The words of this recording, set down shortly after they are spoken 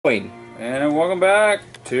And welcome back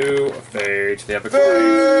to F.A.T.E, the Epic Fight.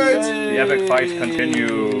 The Epic Fight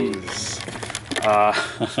continues.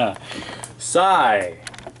 Sai,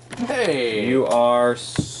 hey, you are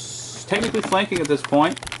technically flanking at this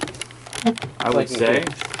point. I would say.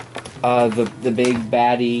 The big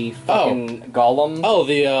baddie fucking golem. Oh,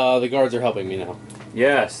 the guards are helping me now.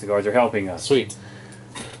 Yes, the guards are helping us. Sweet.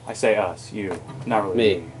 I say us, you, not really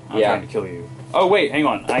Me. I'm trying to kill you. Oh wait, hang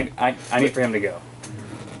on. I need for him to go.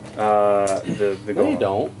 The golem. No, you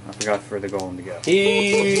don't. I forgot for the golem to go.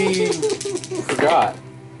 He forgot.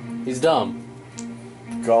 He's dumb.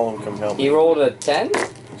 Golem, come help me. He rolled a 10?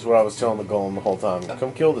 That's what I was telling the golem the whole time.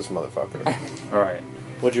 Come kill this motherfucker. Alright.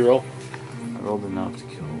 What'd you roll? I rolled enough to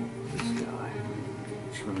kill this guy.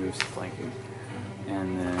 Which removes the flanking.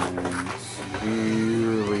 And then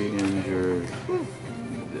severely injured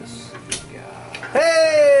this guy.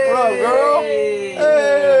 Hey! What up, girl?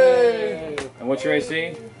 Hey! And what's your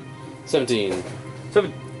AC? 17.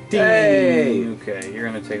 17. Hey! Okay, you're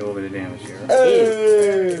gonna take a little bit of damage here.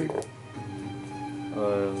 Hey!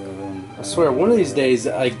 11. I swear, one of these days,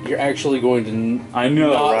 you're actually going to I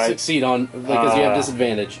know, not right? succeed on because you have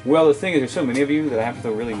disadvantage. Well, the thing is, there's so many of you that I have to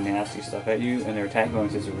throw really nasty stuff at you, and their attack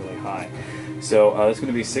bonuses are really high. So it's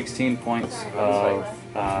going to be 16 points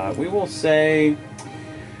of, we will say,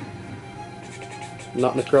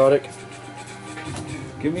 Not necrotic.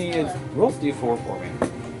 give me a roll d4 for me.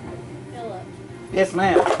 Philip, Yes,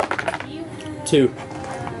 ma'am. do you have 2.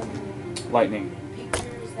 Lightning.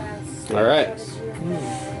 pictures that's All right.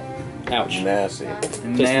 Ouch. Nasty. Just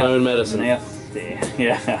my own medicine. Nasty.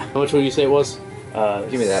 Yeah. How much would you say it was?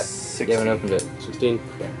 Give me that. 16. You haven't opened it. 16.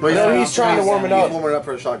 But no, he's trying to warm it up. Warm it up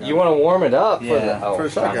for a shotgun. You want to warm it up Yeah, for a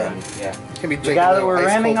shotgun? Yeah. Can be The guy that we're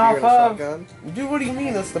renting off of? Dude, what do you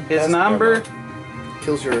mean? That's the His best number?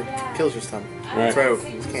 Kills your stomach. Right. Throat.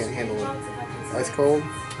 You just can't handle it. Ice cold.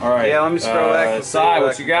 Alright. Yeah, let me scroll back and see Sai, what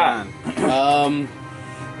what you got?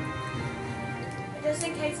 just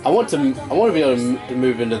in case. I want to be able to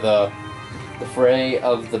move into the fray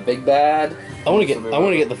of the big bad. I want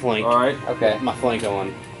to get the flank. Alright. Okay. My flank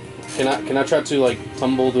on. Can I try to like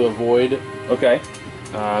tumble to avoid Okay.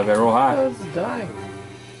 Better roll high. dying.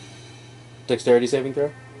 dexterity saving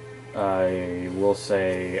throw? I will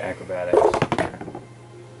say acrobatics.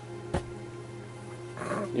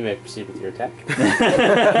 You may proceed with your attack.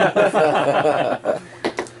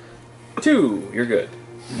 2. You're good.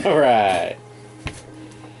 All right.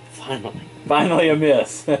 Finally. Finally a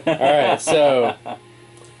miss. All right. So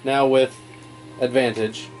now with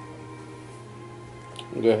advantage,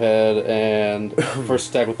 go ahead and first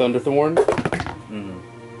attack with Thunderthorn.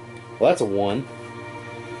 Well, that's a 1.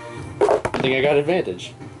 I think I got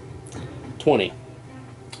advantage. 20.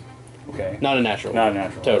 Okay. Not a natural. Not a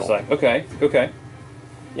natural. Total. It's like, okay.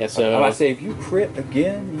 Yeah. So I might say if you crit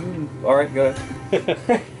again, you. All right, go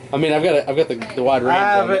ahead. I mean, I've got the wide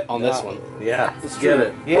range on this one. Yeah, Let's get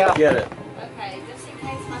it. Yeah, get it. Okay, just in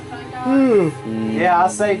case my phone dies. Yeah, I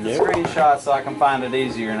saved the Yep. screenshot so I can find it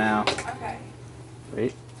easier now. Okay.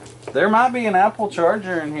 Wait. There might be an Apple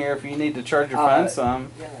charger in here if you need to charge your phone some.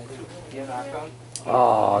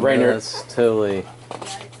 Oh, Rainer. no, that's totally.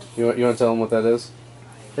 You want to tell them what that is?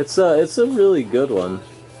 It's a really good one.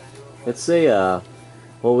 It's a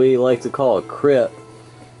what we like to call a crit.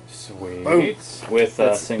 Sweet. Boom. With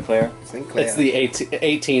Sinclair. Sinclair. It's the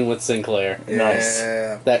 18 with Sinclair. Nice.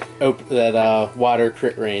 Yeah. That wider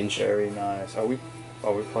crit range. Very nice. Are we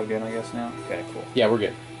plugged in? I guess now. Okay. Cool. Yeah, we're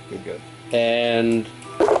good. Good. And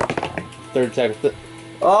third attack with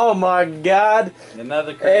Oh my God!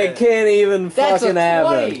 Another It credit. can't even That's fucking a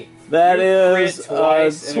happen. 20. That You is crit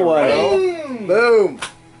twice a in a row. 20. Boom.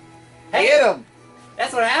 Get him.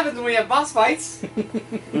 That's what happens when we have boss fights. All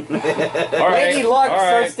right. Lady Luck All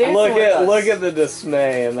right. starts dancing Look with us. at the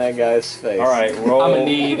dismay in that guy's face. All right. Roll. I'm gonna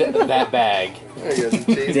need that bag. There you go.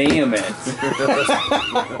 Cheese. Damn it.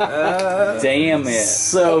 Damn it.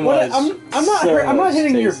 So much. I'm not much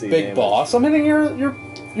hitting your tasty big damage. boss. I'm hitting your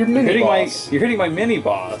mini boss. You're hitting my mini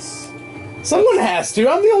boss. Someone has to.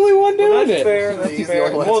 I'm the only one doing Well, that's it. fair. That's He's the fair.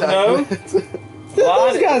 only one Well, no. attacking.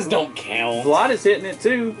 Those guys don't count. Vlad is hitting it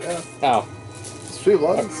too. Oh, It's true,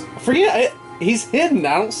 Lawrence. forget it. He's hidden.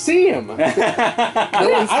 I don't see him.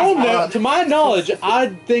 I don't know. To my knowledge, I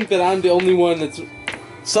think that I'm the only one that's.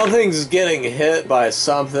 Something's getting hit by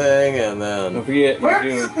something, and Don't then forget. Where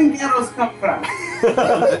you're do doing- the arrows come from?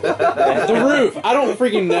 The roof. I don't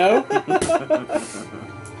freaking know.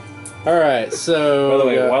 All right. So. By the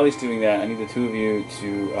way, while he's doing that, I need the two of you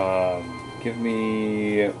to give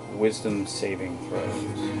me wisdom saving throws.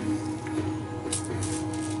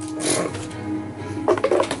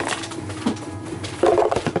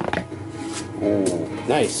 ooh,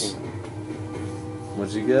 Nice.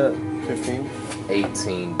 What'd you get? 15.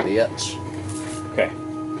 18, bitch. Okay.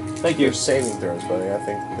 Thank you. Your saving throws, buddy. I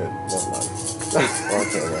think that. Never mind.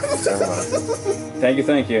 Okay, never mind.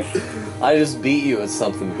 Thank you. I just beat you at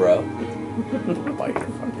something, bro. Bite your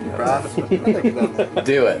fucking head Brad, I off. think you've done that.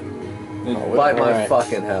 Do it. Bite my Alright.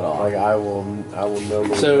 fucking head off. Like I will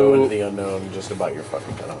nobly So- go into the unknown just to bite your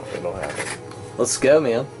fucking head off. It'll happen. Let's go,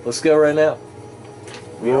 man. Let's go right now.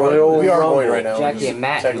 We are going right now. Jackie We're and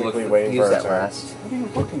Matt, just you look technically waiting use for our that turn. last. What are you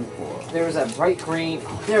looking for? There was that bright green.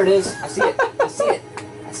 Oh, there it is. I see it. I see it.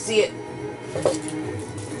 I see it.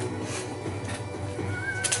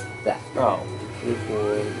 That. Oh.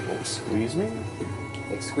 Oh, squeeze me?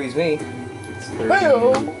 Like, squeeze me.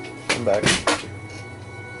 Hey-o! I'm back.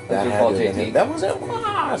 That's your had fault, to have been JT. him. That wasn't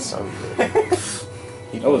awesome.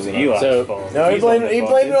 That was Eli's So, fault. no, he He's blamed the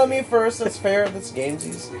one it that on me first. That's fair. That's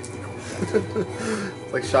gamesies.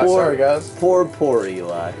 Like shot. Sorry, guys. Poor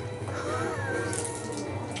Eli.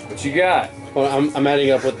 What you got? Well, I'm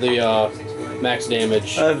adding up what the max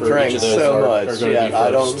damage I've for drank each of those so are much, gonna be yet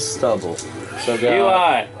I don't first. stumble. So got,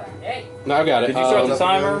 Eli, no, I got it. did you start the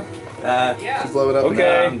timer? Just blow it up.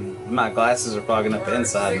 Okay. My glasses are fogging up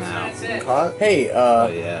inside now. Hot. Hey,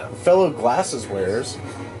 yeah. fellow glasses wearers.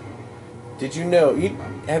 Did you know?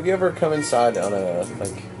 Have you ever come inside on a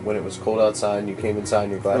when it was cold outside and you came inside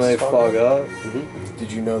and your When glasses I fog up.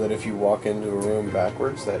 Did you know that if you walk into a room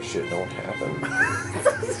backwards, that shit don't happen?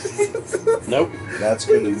 Nope. That's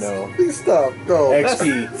good to know. Please stop. No.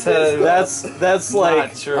 XP. That's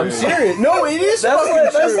like true. I'm serious. No, it is that's fucking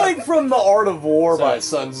like, that's true. like from the Art of War by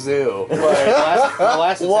So- Sun Tzu. The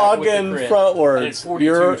last attack Walk with the in crit, I frontwards, did 42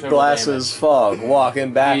 your total glasses fog.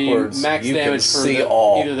 Walking backwards, The max you can damage for see the-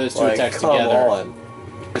 all. either of those two Like, attacks come together. on.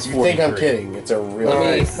 It's You think I'm 43. kidding? It's a real. Let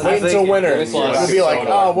me- Wait I until winter. think- You'll be like,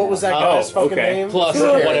 oh, what was that guy's Oh, fucking okay. name? Plus Here,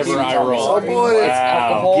 whatever keep I talking. roll. Oh boy. It's Wow.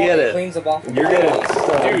 alcohol. Get it. Cleans up off. You're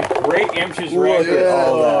getting Dude, great amateurs Look record. at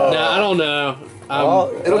all that. No, I don't know.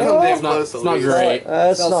 Well, It'll come damn it's not, close. it's not great.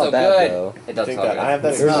 That's Smells not so bad good. though. It does Think smell that good. I have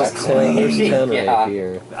that. There's smell. a 10, there's 10 Yeah. right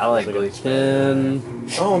here. I like bleach. 10.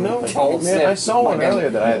 Oh no! Cold Man, I snap. saw one earlier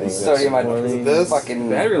that I had these. Sodium, This? fucking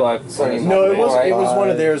Battery life. Sodium. No, it was Right. one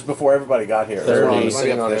of theirs before everybody got here. It was 30. one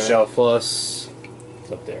sitting on the shelf. Plus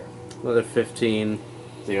It's up there. another 15.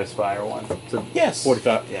 The Spire one. Yes.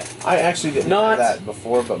 45. Yeah. I actually didn't Not- have that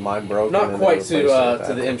before, but mine broke. Not and then they quite replaced it with to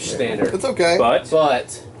that. the imp standard. It's okay. But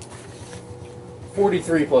But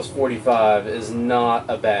 43 plus 45 is not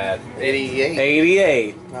a bad. 88.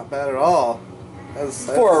 88. Not bad at all. That's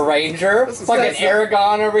for a ranger. This is- Fucking that's-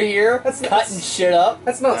 Aragon over here. That's cutting shit up.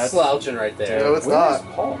 That's not That's- slouching right there. No, it's not.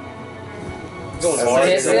 Paul?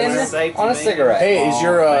 That's Sitting on a cigarette. Hey, is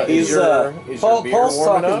your He's is your Paul, beer Paul's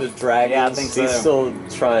warming talking up? to dragons. Yeah, I think He's so. still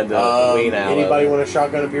trying to wean out. Anybody of it. want a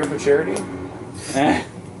shotgun of beer for charity? eh,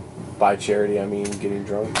 By charity, I mean getting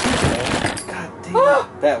drunk.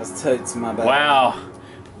 that was totes my bad. Wow.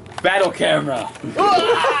 Battle camera.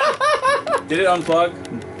 Did it unplug?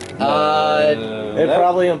 It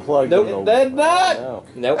probably unplugged. Nope, him. did not. No.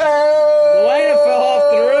 Nope. Belena fell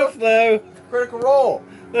off the roof though. Critical roll.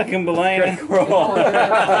 Fucking Belena.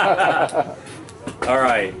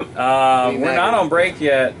 Alright. We're not on break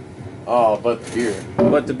yet, Oh, but the beer.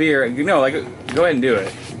 but the beer, go ahead and do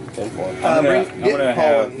it. 10-4. I'm Bring, gonna get Paul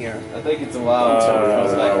have- in here, I think it's allowed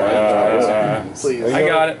please. I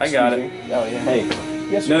got it. Oh, yeah. Hey,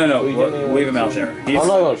 Yes, No, Will you give me leave him one? out there. I'm not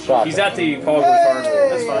gonna shot. He's him. at the Paul Goes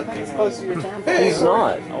Hey! Hard. That's fine. He's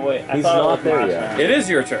not. Oh wait, I He's thought not it there was my yet. turn. It is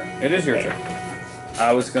your turn. It is your turn.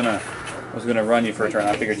 I was gonna run you for a turn.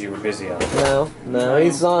 I figured you were busy out. No,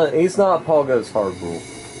 he's not. He's not Paul Goes Hard rule.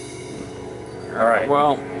 All right.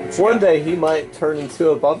 Well, One day he might turn into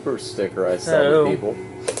a bumper sticker I sell So- to people.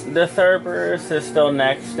 the Cerberus is still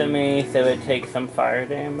next to me, so it takes some fire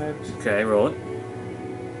damage. Okay, roll it.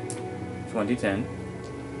 2010.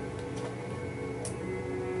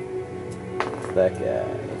 That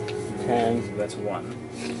guy. 10. That's 1.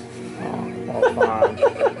 That's fine.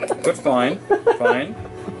 But fine. Fine.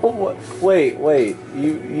 What? Wait.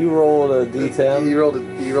 You rolled a d10. You rolled a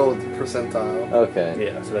percentile. Okay.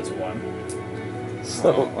 Yeah. So that's 1.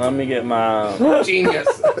 So Let me get my. Genius.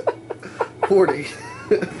 40.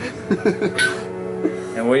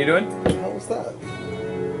 And what are you doing? How was that?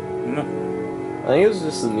 No. I think it was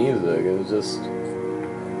just the music. It was just.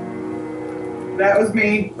 That was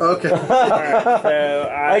me. Okay. Alright,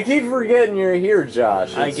 so I keep forgetting you're here,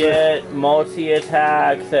 Josh. I It's- get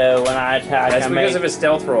multi-attack, so when I attack, That's I because make. of his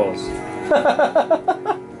stealth rolls.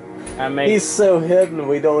 I make. He's so hidden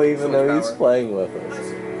we don't even know he's Power. playing with us.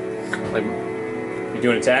 You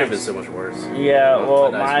doing attacks? It's so much worse. Yeah,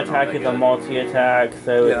 well, Nice my one, attack I'll is get a it. multi-attack,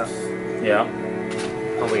 so Yeah. it's. Yeah.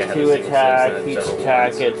 don't think I had a 2 single attack. six, Each several attack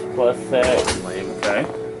ones. gets +6. Lame. Okay.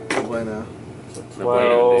 Bueno.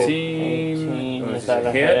 12, 18. 18. Oh, Is that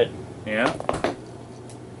a hit? hit? Yeah.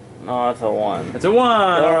 No, it's a 1. It's a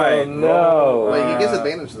 1. All right. no. Wait, he gets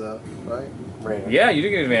advantage though, right? Right. Yeah, you do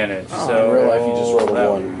get advantage. Oh, so in real life, you just rolled a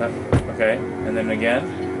that- 1. okay, and then again.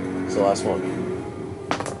 It's the last one.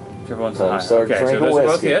 Whichever one's So higher. start Okay, so drinking those are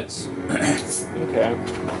both whiskey. hits. Okay.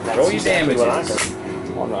 Roll your damages.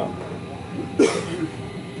 Hold on.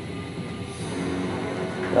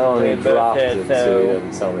 Oh, and he Wait, but dropped it, it, so- so he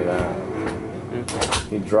didn't tell me that.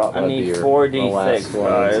 He dropped I my need beer. 4d6, the last one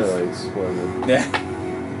guys. until he exploded. Yeah.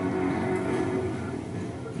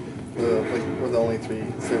 We're the only 3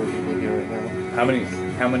 silver people here right now. How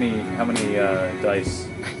many dice?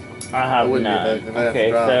 I have wouldn't be none. bad. I'd have to Okay,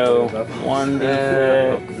 drop so it.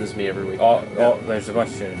 1d6. This is me every week. There's a bunch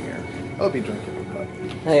of shit in here. I'll be drinking. But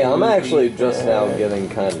Hey, I'm actually just now getting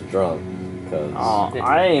kind of drunk. Cause Oh,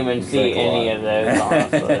 I didn't even see Drink a any lot. of those,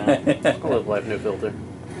 honestly. I live life no filter.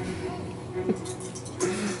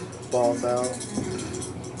 balls out.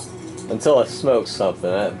 Until I smoke something,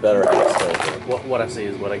 that better have a filter. What I see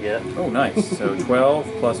is what I get. Oh, nice. So 12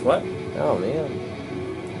 plus what? Oh man.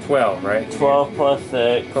 12, right? 12 plus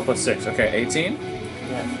 6. 12 plus 6. Okay, 18?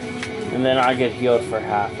 And then I get healed for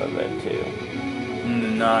half of it, too.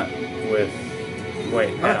 Not with... Wait,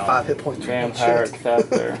 I have now. 5 hit points. Vampire Shit.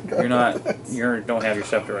 Scepter. You don't have your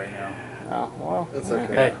scepter right now. Oh, well. It's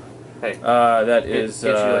okay. Hey, That is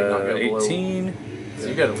Can't you, like, not go below- 18. so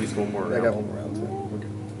you got at least one more I round. got one more round too.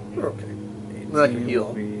 We're okay. Then I can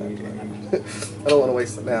heal. I don't want to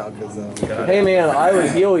waste it now because. Hey man, I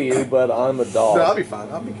would heal you, but I'm a dog. No, I'll be fine.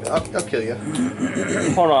 I'll be good. I'll kill you.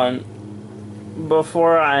 Hold on.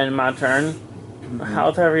 Before I end my turn,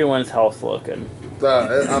 how's everyone's health looking?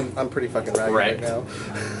 I'm pretty fucking ragged right Wrecked. now.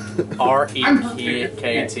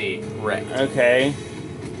 R-E-K-T. Wrecked. Okay.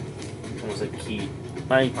 What was it? Key.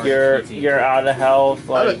 Like, you're out of health, I'm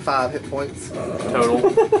like... at 5 hit points. Total.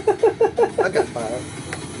 I got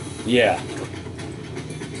 5. Yeah.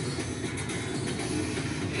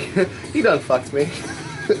 He done fucked me.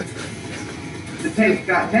 The tank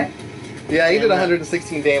got hit. Yeah, he did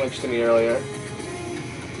 116 damage to me earlier.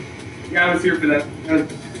 Yeah, I was here for that.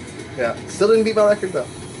 Yeah, still didn't beat my record though.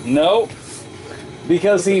 Nope.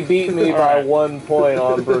 Because he beat me by 1 point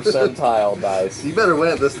on percentile dice. You better win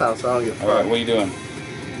it this time so I don't get fucked. Alright, what are you doing?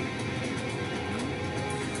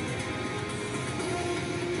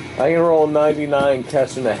 I can roll 99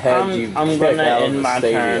 catching a head you I'm kick gonna out of end the my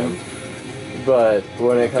stadium. turn. But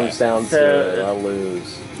when it comes down So- to it, I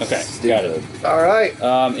lose. Okay, Stupid. Alright.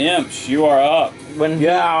 Imps, you are up. When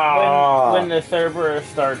Yeah. when the Cerberus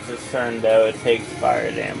starts its turn, though, it takes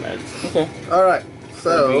fire damage. Okay. Alright. For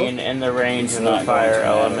So, being in the range It's of not a going fire to matter.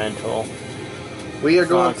 elemental. we are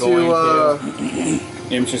going Not going to,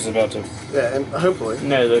 Imps is about to... yeah, and hopefully.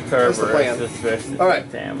 No, the That's the plan. Cerberus is supposed to Alright.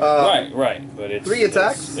 take damage. right. But it's... 3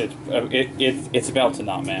 attacks? It's about to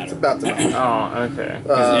not It's matter. about to matter. Oh, okay.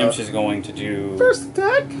 Because Imps is going to do First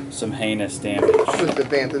attack some heinous damage. with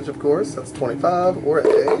advantage, of course. That's 25 or a.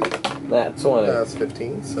 That 20. That's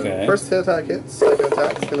 15. So Okay. first hit attack hits. Second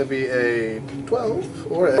attack is going to be a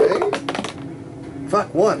 12 or a.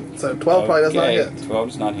 Fuck, 1. So 12 probably does not Okay, hit. 12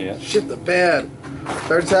 does not hit. Shit the bed.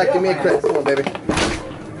 Third attack, give me a crit. Come on, baby.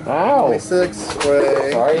 Ow! 26 or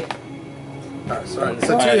a. Sorry. Alright, sorry. So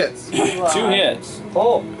 2 Alright. hits. 2 hits.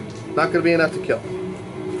 Oh, Not going to be enough to kill.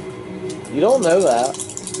 you don't know that.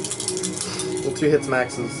 The 2 hits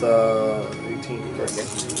max is 18.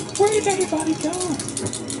 Where did everybody go?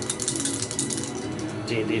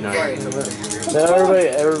 D&D night. Now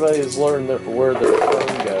everybody's learned where their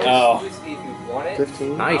phone goes. Oh,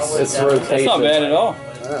 15. Nice. It's rotation. that's not bad at all.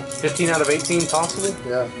 Yeah. 15 out of 18 possible?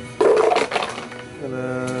 Yeah. And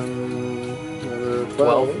then another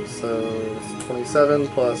 12. So it's 27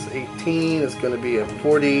 plus 18 is going to be a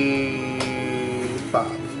 45.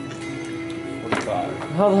 45.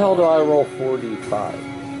 How the hell do I roll 45?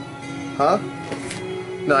 Huh?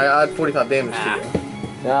 No, I had 45 damage to you.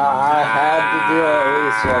 Nah, I had to do it at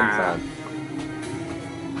least one time.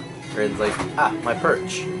 Red's like, my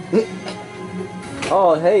perch.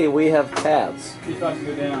 Oh, hey, we have tabs. He's about to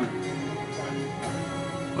go down.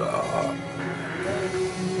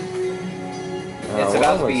 It's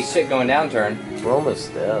about to be shit going down turn. We're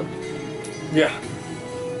almost dead. Yeah.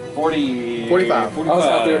 40... 45. 45. I was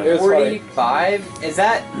out there. 45? Is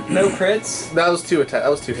that no crits? That was 2 attack. That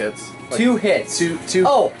was 2 hits. Like, 2 hits. Two.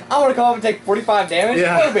 Oh, I want to come up and take 45 damage?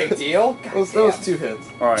 Yeah. No big deal. That was 2 hits.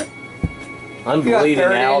 Alright. I'm If you got bleeding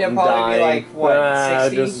 30, out it'd and probably be dying. like,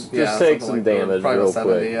 what, 60? Just Yeah, take something some like that. damage Probably real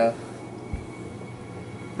 70, quick. yeah.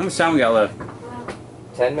 How much time we got left?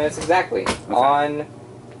 10 minutes exactly. On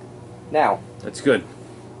Now. That's good.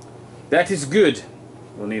 That is good.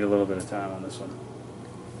 We'll need a little bit of time on this one.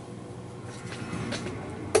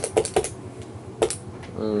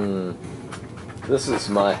 This is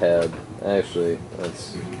my head, actually.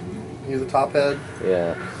 That's Use the top head.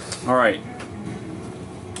 yeah. All right.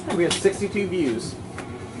 We have 62 views.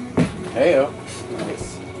 Heyo.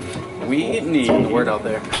 Nice. We need. It's the word out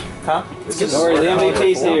there. Huh? This is Don't worry, the smart.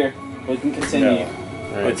 MVP's here. We can continue.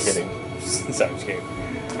 I'm It's kidding.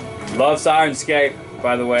 Syrinscape. Love Syrinscape,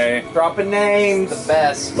 by the way. Dropping names. The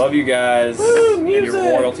best. Love you guys. And your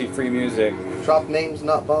royalty-free music. Drop names,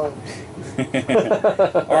 not bombs.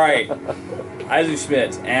 Alright. Aizu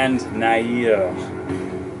Schmidt and Nair.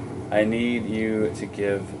 I need you to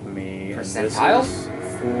give me Percentiles?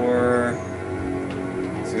 this for.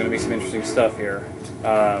 There's going to be some interesting stuff here.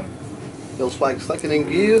 Bill Spike slackening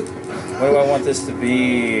you. What do I want this to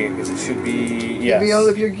be? Because it should be. Yes. Give me all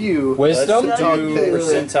of your goo. Wisdom? Let's do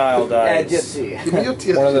percentile dice. Give me your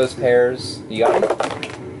tears. One of those pairs. You got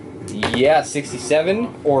it? Yeah,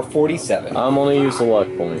 67 or 47. I'm gonna use the luck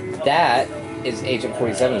point. That is Agent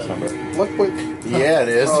 47's number. What point? Yeah, it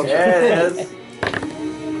is. Yeah, it is.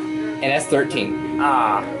 And that's 13.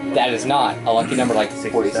 Ah. That is not a lucky number like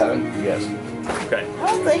 47. Yes. Okay. I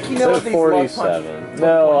don't think you know So what these luck 47.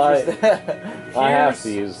 No, I have Here's-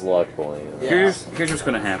 to use luck point. Here's what's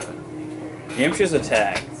going to happen. Yamcha's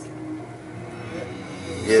attack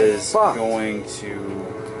is going to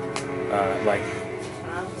like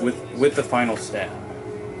with the final stab.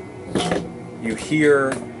 You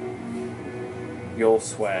hear Yul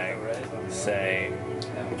Swag say,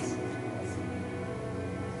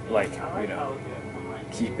 like, you know,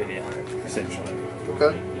 keep it in, essentially.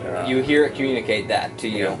 Okay. You hear it communicate that to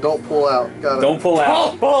you. Don't pull out. Got it. Don't pull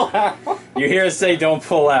out. Pull out! You hear it say, "Don't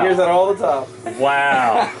pull out." Here's that all the time.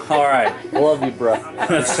 Wow. All right. Love you, bro.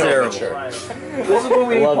 That's terrible. This is what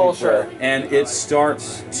we need Love you, Paul shirt. And it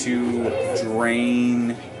starts to drain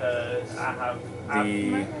the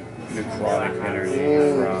necrotic energy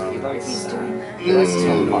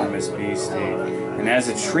from Miss Beastie. And as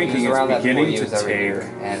it's shrinking, He was around it's that point beginning he to was every take year,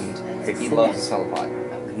 and a he form. loves his telepod.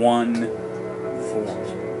 One form.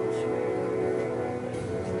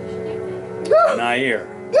 Nair,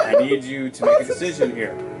 I need you to make a decision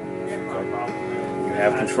here. You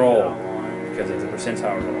have control because it's a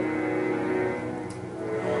percentile roll.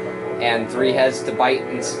 And 3 heads to bite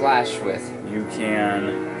and slash with. You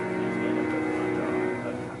can.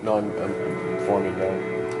 No, I'm forming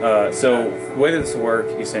down. So the way that this will work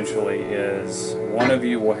essentially is one of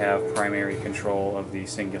you will have primary control of the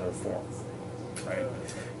singular form, right?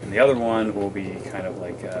 And the other one will be kind of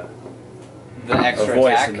like a extra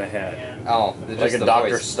voice attack? in the head. Oh, Like a the Dr.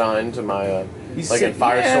 voice. Stein to my, He's like in sick-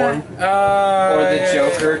 Firestorm yeah, Or the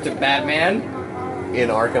Joker to Batman. in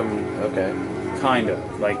Arkham. Okay. Kind of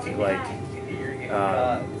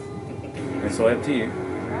it's all up to you,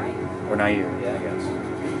 or Nair, I guess.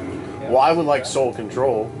 Well, I would like soul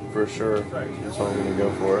control for sure. That's what I'm gonna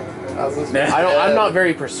go for. How's this? I'm not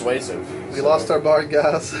very persuasive. We lost our bard,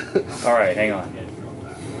 guys. All right, hang on.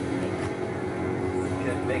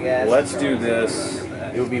 Big ass. Let's do this.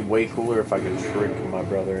 It would be way cooler if I could trick my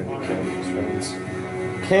brother into killing his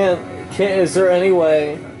friends. Is there any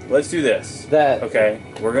way Let's do this. that Okay,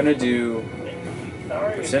 we're gonna do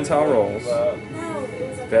percentile rolls.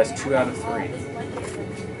 Best 2 out of 3.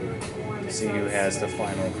 To see who has the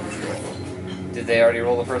final control. Did they already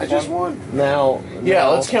roll the first I just one? won. now? Yeah,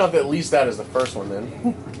 now let's count at least that as the first one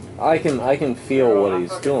then. I can feel what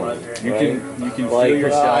he's doing. You right? can Like, feel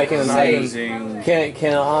yourself I can- using.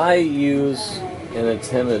 Can I use an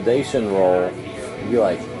intimidation roll and be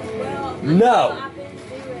like, no,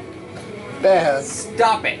 Bad.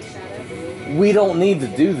 Stop it! we don't need to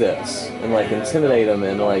do this, and like intimidate him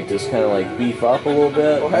and like just kind of like beef up a little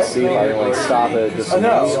bit and see if I can like stop it just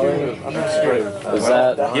immediately. I'm not screwed. Is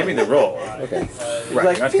that Give me the roll. okay? Right.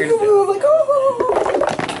 Like, Not here to do. like,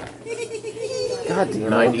 oh. God damn it.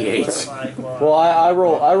 98. Well, I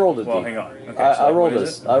rolled a Well, D. hang on. Okay, I so rolled what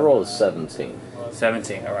is I rolled a 17.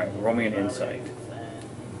 17. All right. Roll me an insight.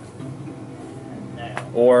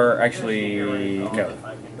 Or actually, no.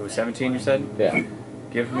 It was 17. You said. Yeah.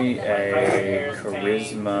 Give me a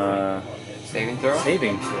charisma Saving throw?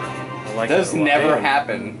 saving throw. I like Does that a lot. never Damn.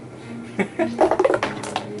 happen.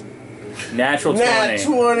 Natural 20. Nat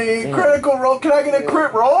 20, critical roll. Can I get a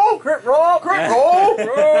crit roll? Crit roll, crit roll.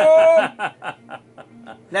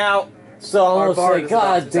 Now, So I'm Our gonna bard say, is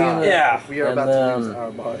God about to damn die. it. Yeah. We are And about to then- lose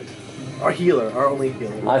our bard. Our healer, our only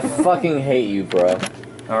healer. I fucking hate you, bro.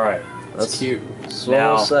 All right. That's cute. That's what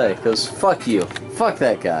Now- I'll say. Cause fuck you. Fuck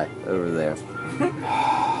that guy over there.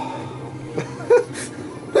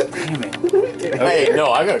 Damn it. Hey,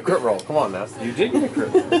 no, I got a crit roll. Come on now. You did get a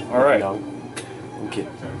crit. All right. No, I'm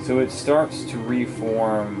kidding. So it starts to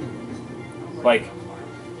reform, like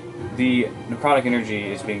the necrotic energy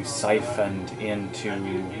is being siphoned into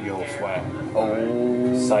your swag.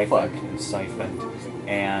 Oh, Siphoned and siphoned,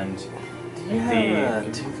 and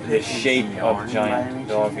the shape of the giant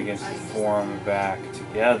dog begins to form back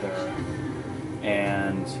together,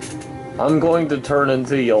 and I'm going to turn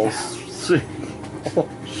into Yul's. no.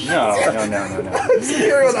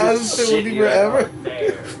 Carry on, I was still with you forever.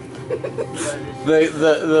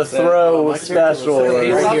 The throw was special.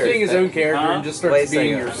 He Right stops here. being his own character and just starts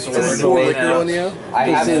being your Just sword. pour liquor on you. I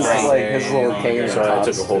have This is right like there. his little cane. Sorry, I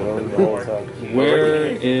took a hold of it. Where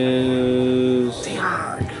is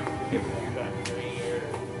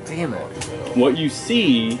Damn it. what you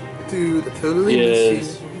see Dude, totally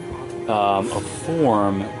is a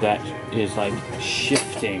form that is like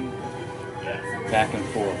shifting back and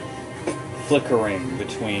forth, flickering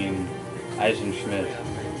between Eisenschmidt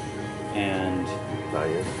and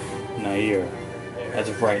Nair. As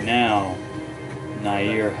of right now,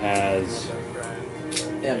 Nair has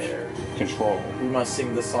control. We must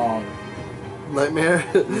sing the song. Nightmare.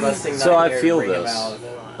 We must sing So I Nightmare to feel bring him this. out.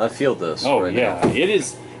 I feel this. Oh right yeah, now. it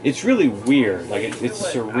is. It's really weird. Like it's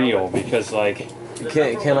surreal because like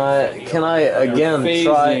Can I again You're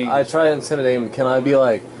try? phasing. I try to intimidate him. Can I be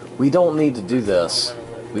like, we don't need to do this.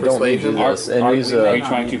 We don't need to do are, this. And are, use are you a.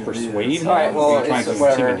 trying to persuade him? Alright, or well, are you trying it's to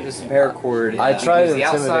whatever. intimidate It's a him? paracord. I tried to The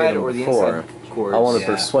outside intimidate him or the before. inside cords. I want to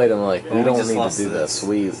Yeah. persuade him like we we don't just need to lost do this.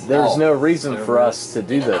 this. There's no reason for us to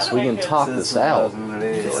do this. We can talk this out.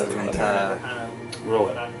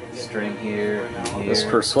 Really? String here and here. It's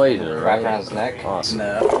persuasion, Wrap right? around his neck. Awesome.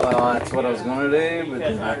 No, well, that's what I was going to do, but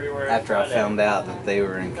then after I found out that they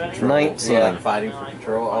were in control, 19. like fighting for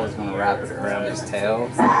control, I was going to wrap it around his tail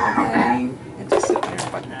and hang and just sit there and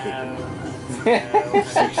fucking kick him.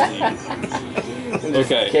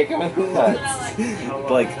 Okay. Kick him in the nuts.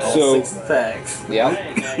 Like all So- 6 attacks.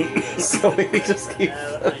 Yep. So we just keep.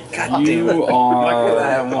 You are I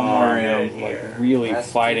have one more round. like really That's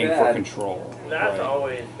too fighting for bad. control. That's right?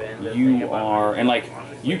 always been the You thing about are, and like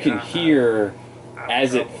you can hear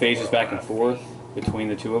as it phases back and forth between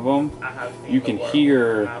the two of them. You can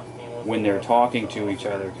hear when they're talking to each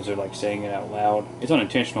other because they're like saying it out loud. It's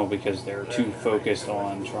unintentional because they're too focused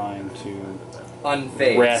on trying to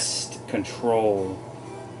Unfazed. wrest control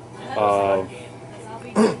of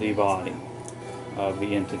the body, of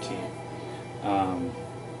the entity.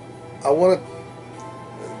 I want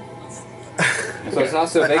So it's not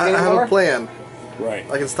so to. big I have anymore? a plan. Right.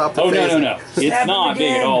 I can stop the Oh no phase no no! It's not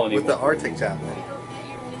big at all with the anymore. Arctic javelin.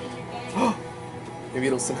 Maybe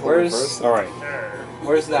it'll simple Where's- first. All right.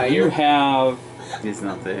 Where's You Nair? have He's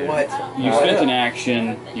not there. What? you spent an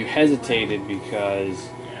action. You hesitated because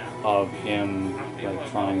of him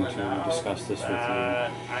like trying to discuss this with you,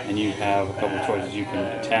 and you have a couple of choices. You can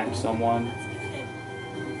attack someone,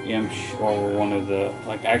 Imsh, or one of the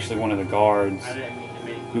one of the guards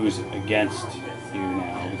who's against you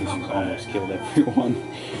now because you've almost killed everyone.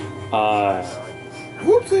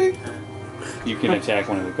 Whoopsie. You can attack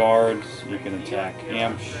one of the guards. You can attack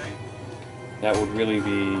Amsh. That would really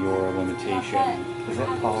be your limitation. Is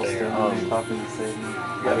that Paul There. still on top of the city?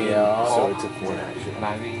 I mean, so it took one action.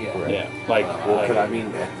 Maybe. Correct. Yeah, like, Well, could I mean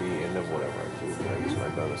at the end of whatever I do, could I use my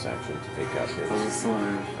bonus action to take out So his this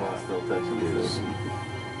one Paul still touching his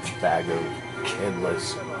bag of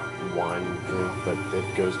endless wine drink, but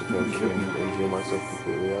it goes to potion and heal myself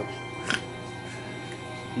completely up?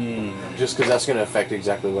 Just because that's going to affect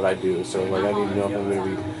exactly what I do. So, like, I need to know if I'm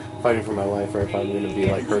going to be fighting for my life or if I'm going to be,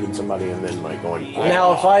 like, hurting somebody and then, like, going...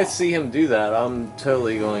 Now, if I see him do that, I'm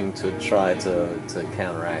totally going to try to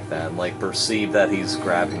counteract that and like perceive that he's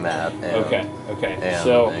grabbing that. And, okay. And,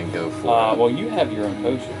 So, and go for it. well, you have your own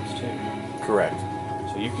potions too, Correct.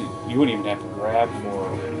 so you wouldn't even have to grab for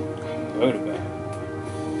Vodabag.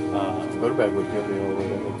 Motorbag would give me a little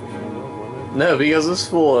bit of... No, because it's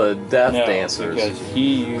full of death No, dancers. because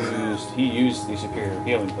he used the superior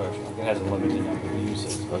healing potion. Like, it has a limited number of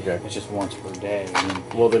uses. Okay. It's just once per day. I mean,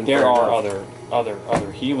 Well, then there fair are enough.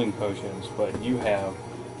 other healing potions, but you have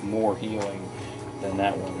more healing than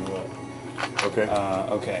that one would. Okay.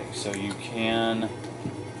 Okay, so you can.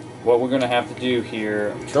 What we're gonna have to do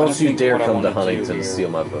here. I'm trying Don't to you think dare what I come to wanna do Huntington and here. steal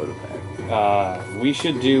my Voda bag. We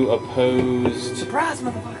should do opposed. Surprise,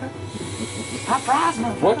 motherfucker! Surprise,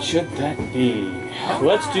 motherfucker! What should that be?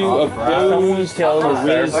 Let's do Someone's opposed killed the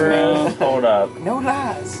charisma. Cerberus. Hold up. No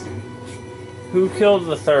lies! Who killed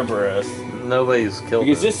the Cerberus? Nobody's killed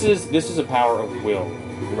Because him. this is a power of will.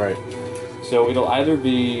 Right. So it'll either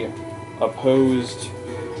be opposed.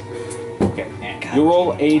 Okay, you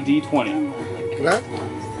roll a d20.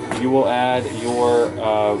 Okay. You will add your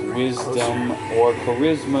wisdom or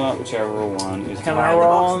charisma, whichever one is. Can I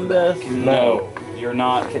roll on this? No, you're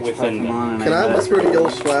not within them. Can I whisper to Gil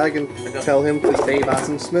Swag and tell him to stay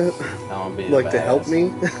Boston Smith? I want to be Like to help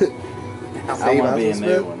me? I Stay want to be a Boston new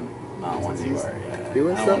Smith? one, not one you are. Yeah.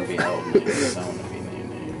 Doing I want to be old names. I want to be new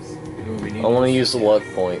names. I want to use the luck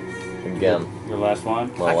point again. Your last one?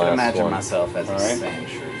 My I can last imagine one. myself as a Alright. sand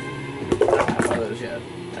shrew. I don't have those yet.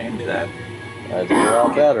 I can do that. I do a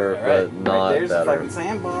lot better, Alright, but not there's a better. fucking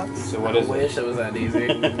sandbox. So what I is it? wish it was that easy.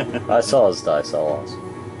 I saw his dice, I lost.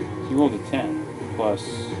 You rolled a 10 plus.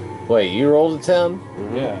 Wait, you rolled a 10?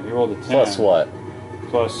 Yeah, you rolled a 10. Plus what?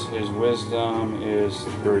 Plus his wisdom is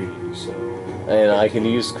 3, so. And I can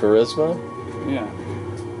use charisma? Yeah.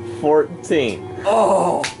 14.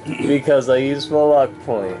 Oh! Because I used my luck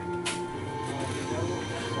point.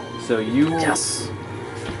 So you. Yes!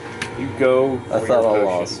 You go. I for thought your I potion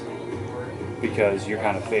lost. because you're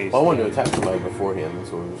kind of phased. I wanted to attack somebody beforehand.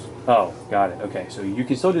 That's what it was. Oh, got it. Okay, so you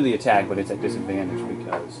can still do the attack, but it's at disadvantage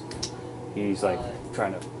because he's like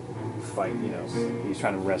trying to fight. You know, he's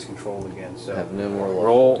trying to wrest control again. I So have no more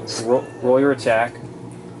luck. roll your attack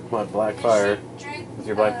My black fire. with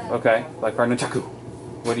your black. Okay, black card Nunchaku.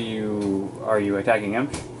 What are you attacking him?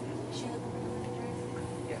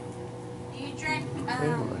 Do you drink,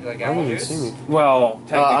 I don't even see me. Well,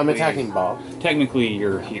 I'm attacking Bob. Technically,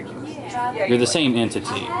 you're here. You're the same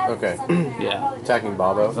entity. Okay. Yeah. Attacking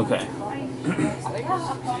Bobo. Okay.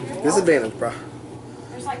 Disadvantage, bro.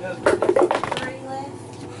 there's like 3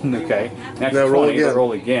 left. Okay. Next Now 20, roll but again.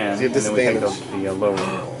 roll again, See a and then we take disadvantage. the lower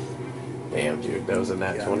roll. Damn, dude, that was a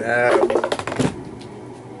nat 20.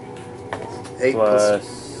 8 plus.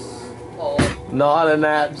 Plus. Not a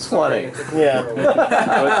nat 20. Yeah.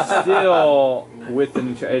 But still, with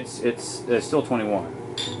the it's still 21,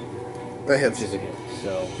 That which hits. is a hit.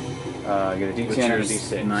 So get a Which D10 or a is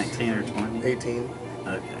D6. 19 or 20? 18.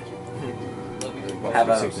 Okay. Both Have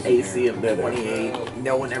a D6s in AC here. of 28.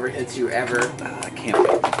 No one ever hits you ever. I can't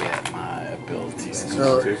wait to get my abilities.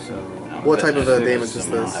 So, what type of damage is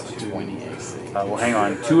I'll this? have a 20 AC. Well, hang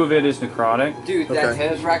on. 2 of it is necrotic, Dude, that Okay.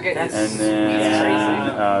 tennis racket and is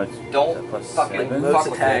then don't plus fucking 7. fuck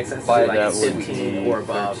with attacks, that. that's But like that would 15 be or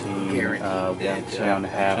above, 13, guaranteed. down to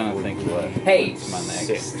half I'm would trying to be think what? Hey, It's my next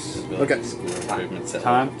 6. ability Okay. score improvement set.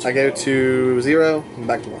 Time? I go to 0 and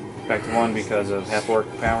back to 1. Back to 1 because of half orc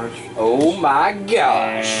powers. oh my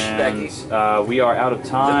gosh, Becky. And we are out of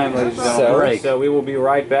time, ladies and gentlemen. So we will be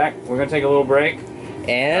right back. We're going to take a little break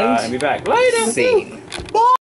and be back later. Scene.